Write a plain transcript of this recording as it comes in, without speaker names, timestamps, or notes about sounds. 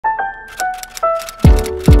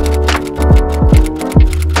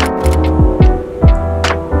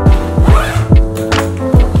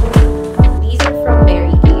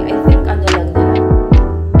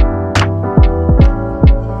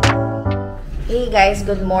Hey guys,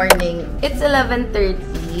 good morning. It's 11:30.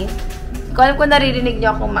 Hindi ko alam kung naririnig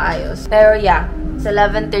niyo akong maayos. Pero yeah, it's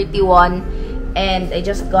 11:31 and I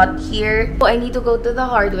just got here. So I need to go to the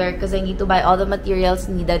hardware because I need to buy all the materials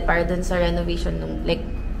needed para dun sa renovation ng like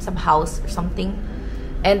some house or something.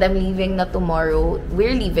 And I'm leaving na tomorrow.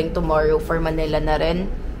 We're leaving tomorrow for Manila na rin.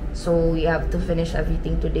 So we have to finish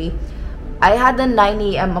everything today. I had a 9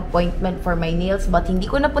 AM appointment for my nails but hindi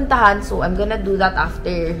ko napuntahan, so I'm gonna do that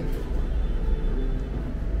after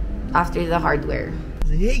the hardware.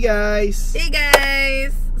 Hey guys! Hey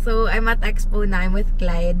guys! So I'm at Expo na. I'm with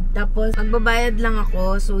Clyde. Tapos magbabayad lang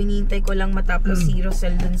ako, so hinihintay ko lang matapos si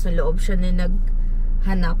Rosel dun sa loob. Siya na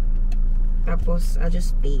naghanap. Tapos I'll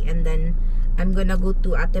just pay and then I'm gonna go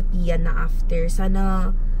to Ate Pia na after.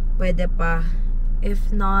 Sana pwede pa.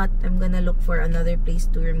 If not, I'm gonna look for another place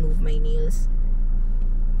to remove my nails.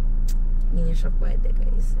 Hindi na siya pwede,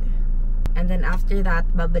 guys. And then after that,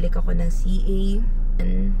 babalik ako ng CA.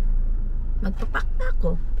 And magpapak na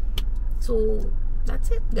ako. So,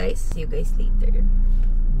 that's it, guys. See you guys later.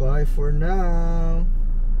 Bye for now.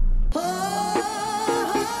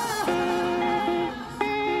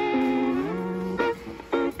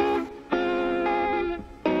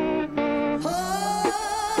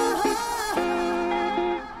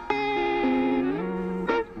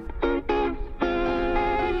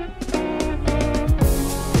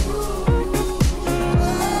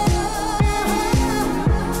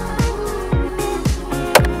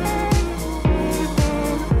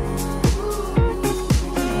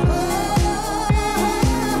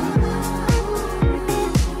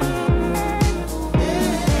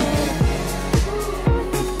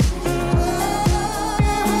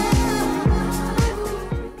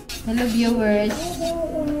 Hello viewers,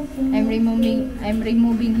 I'm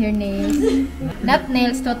removing hair nails. Not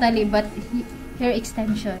nails totally, but hair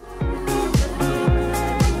extension.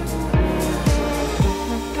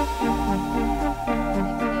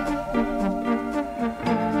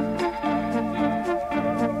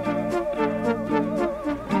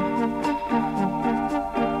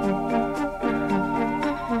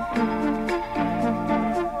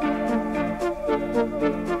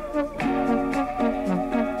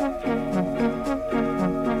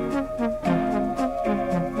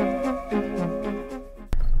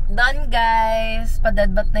 Done, guys!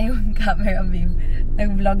 Padadbat na yung camera, babe.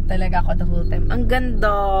 Nag-vlog talaga ako the whole time. Ang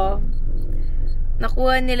ganda!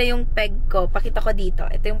 Nakuha nila yung peg ko. Pakita ko dito.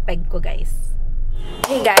 Ito yung peg ko, guys.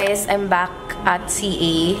 Hey, guys! I'm back at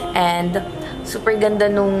CA. And super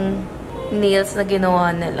ganda nung nails na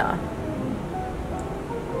ginawa nila.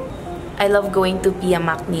 I love going to Pia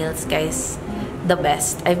Mac Nails, guys. The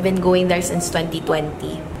best. I've been going there since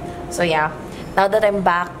 2020. So, yeah. Now that I'm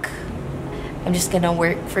back, I'm just gonna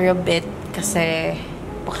work for a bit kasi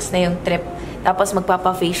bukas na yung trip. Tapos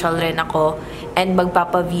magpapa-facial rin ako and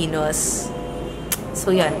magpapa-Venus.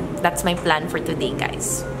 So yun, that's my plan for today,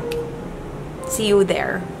 guys. See you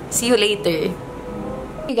there. See you later.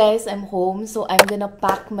 Hey guys, I'm home. So I'm gonna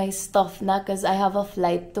pack my stuff na because I have a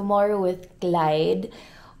flight tomorrow with Clyde.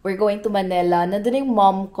 We're going to Manila. Nandun yung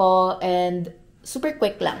mom ko and super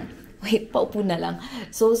quick lang. Wait, paupo na lang.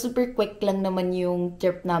 So super quick lang naman yung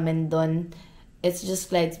trip namin doon. It's just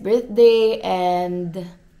Clyde's birthday and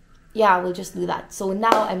yeah, we'll just do that. So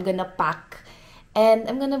now I'm gonna pack and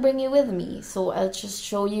I'm gonna bring you with me. So I'll just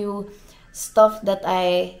show you stuff that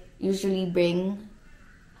I usually bring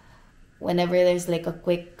whenever there's like a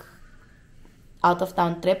quick out of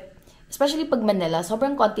town trip. Especially pag Manila.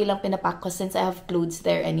 Sobrang konti lang pinapack ko since I have clothes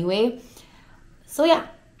there anyway. So yeah,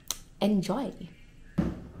 enjoy!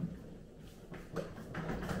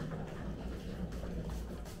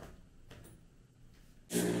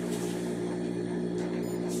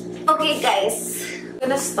 Okay guys, I'm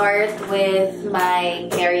gonna start with my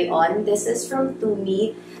carry-on. This is from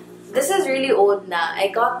Tumi. This is really old na. I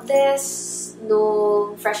got this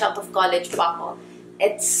no fresh out of college pa ako.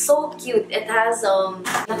 It's so cute. It has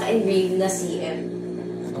naka-engrave na CM.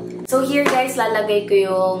 So here guys, lalagay ko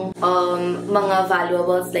yung mga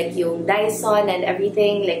valuables like yung Dyson and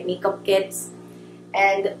everything, like makeup kits.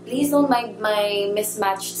 And please don't mind my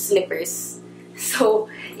mismatched slippers. So,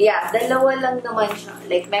 yeah, dalawa lang naman siya.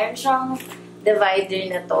 Like, meron siyang divider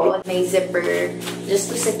na to. May zipper just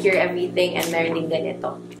to secure everything and meron din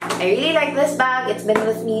ganito. I really like this bag. It's been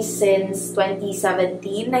with me since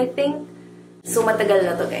 2017, I think. So, matagal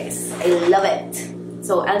na to, guys. I love it.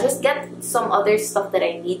 So, I'll just get some other stuff that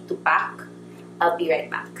I need to pack. I'll be right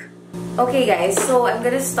back. Okay guys, so I'm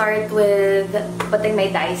gonna start with putting my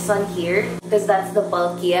Dyson here because that's the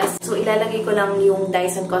bulkiest. So ilalagay ko lang yung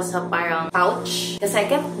Dyson ko sa parang pouch because I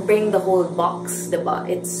can't bring the whole box, diba?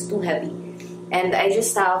 It's too heavy. And I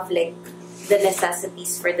just have like the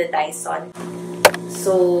necessities for the Dyson.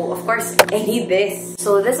 So, of course, I need this.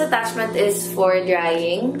 So, this attachment is for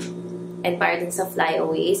drying and para din sa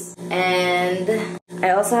flyaways. And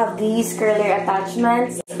I also have these curler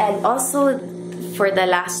attachments. And also, for the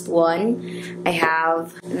last one, I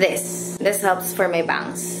have this. This helps for my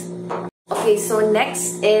bangs. Okay, so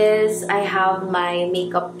next is I have my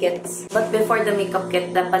makeup kits. But before the makeup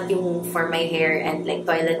kit, dapat yung for my hair and like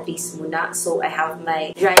toiletries muna. So I have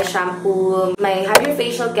my dry shampoo, my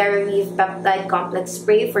Hydrofacial Care Relief Peptide Complex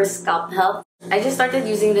Spray for scalp health. I just started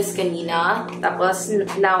using this kanina. Tapos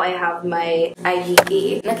now I have my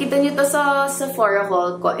IGK. Nakita nyo to sa Sephora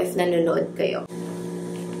haul ko if nanonood kayo.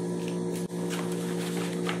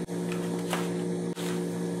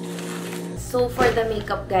 So for the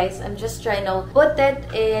makeup, guys, I'm just trying to put it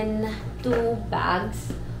in 2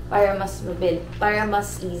 bags para mas mabil, para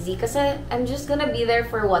mas easy. Kasi I'm just gonna be there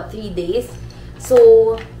for what, 3 days?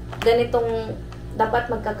 So, ganitong,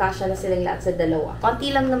 dapat magkakasya na silang lahat sa dalawa.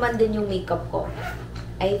 Konti lang naman din yung makeup ko.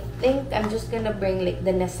 I think I'm just gonna bring like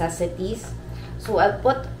the necessities. So I'll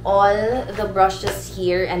put all the brushes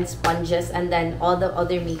here and sponges and then all the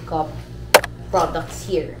other makeup products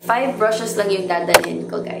here. 5 brushes lang yung dadalhin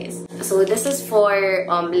ko, guys. So this is for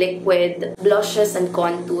liquid blushes and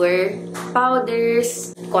contour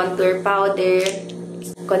powders, contour powder,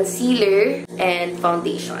 concealer, and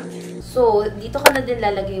foundation. So dito ko na din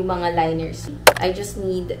lalagay yung mga liners. I just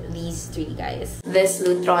need these 3, guys. This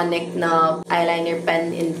Lutronic na eyeliner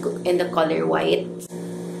pen in the color white.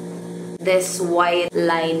 This white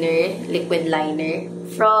liner, liquid liner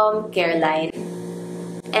from Careline.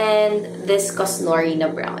 And this Cosnori na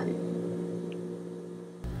brown.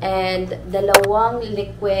 And dalawang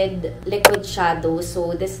liquid shadow.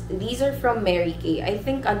 So these are from Mary Kay. I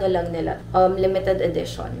think ano lang nila, limited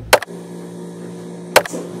edition.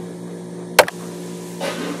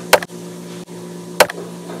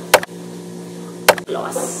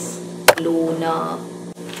 Gloss. Luna.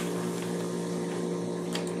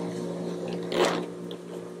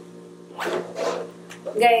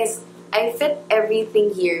 Guys, I fit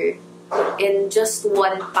everything here in just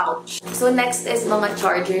 1 pouch. So next is mga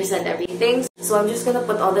chargers and everything. So I'm just gonna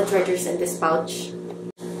put all the chargers in this pouch.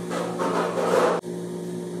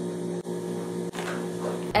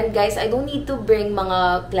 And guys, I don't need to bring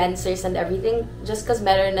mga cleansers and everything just cause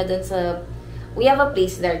meron na dun sa... We have a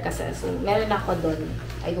place there kasi. So meron na ako dun.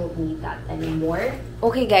 I don't need that anymore.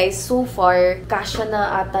 Okay guys, so far, kasya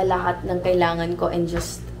na ata lahat ng kailangan ko in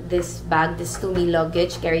just this bag, this Tumi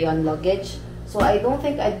luggage, carry-on luggage. So I don't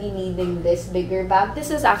think I'd be needing this bigger bag.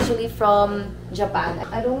 This is actually from Japan.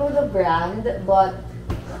 I don't know the brand, but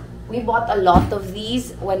we bought a lot of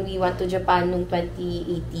these when we went to Japan noong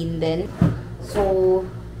 2018 then. So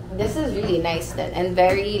this is really nice then and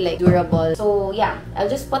very like durable. So yeah,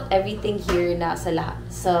 I'll just put everything here na sa lahat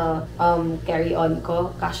sa carry-on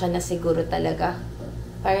ko. Kasya na siguro talaga.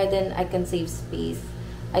 Para then I can save space.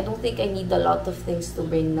 I don't think I need a lot of things to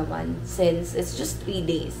bring naman since it's just 3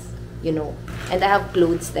 days, you know. And I have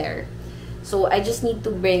clothes there. So I just need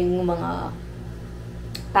to bring mga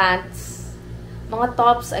pants, mga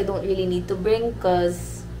tops I don't really need to bring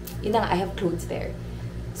because, you know, I have clothes there.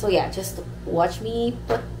 So yeah, just watch me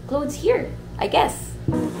put clothes here, I guess.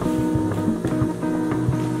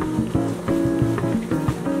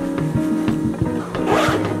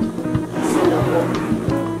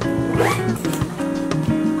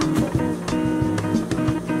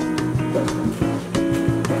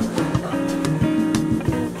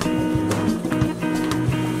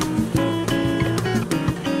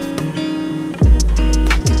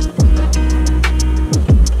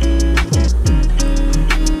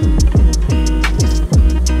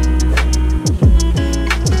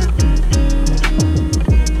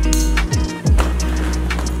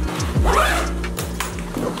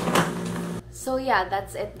 Yeah,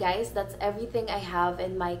 that's it guys. That's everything I have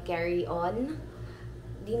in my carry-on.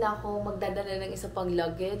 Di na ako magdadala ng isa pang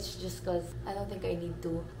luggage just cause I don't think I need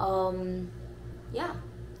to. Yeah.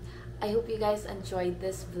 I hope you guys enjoyed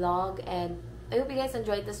this vlog and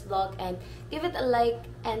give it a like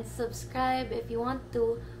and subscribe if you want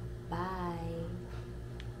to. Bye.